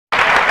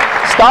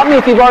Stop me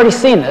if you've already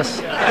seen this.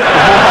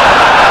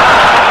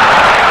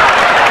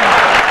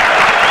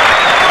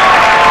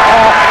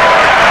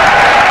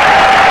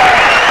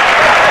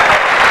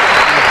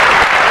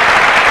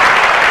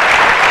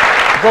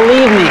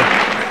 Believe me,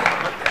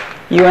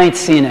 you ain't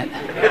seen it.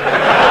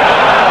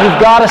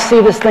 You've got to see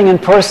this thing in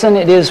person.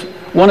 It is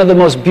one of the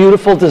most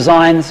beautiful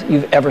designs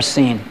you've ever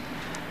seen.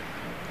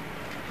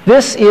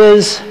 This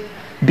is,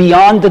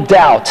 beyond a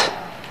doubt,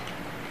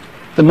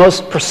 the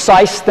most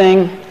precise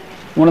thing,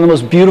 one of the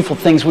most beautiful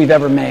things we've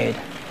ever made.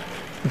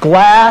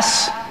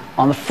 Glass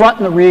on the front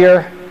and the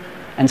rear,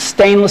 and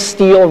stainless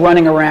steel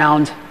running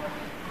around,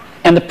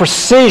 and the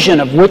precision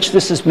of which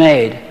this is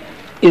made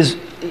is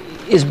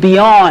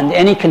beyond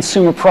any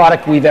consumer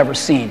product we've ever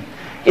seen.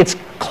 Its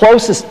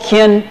closest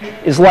kin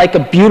is like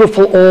a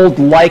beautiful old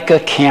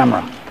Leica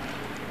camera.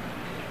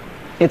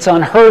 It's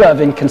unheard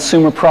of in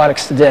consumer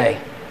products today.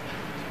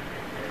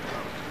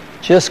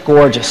 Just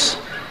gorgeous.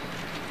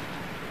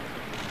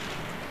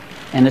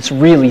 And it's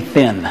really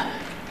thin.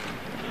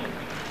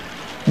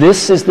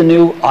 This is the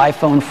new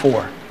iPhone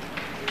 4.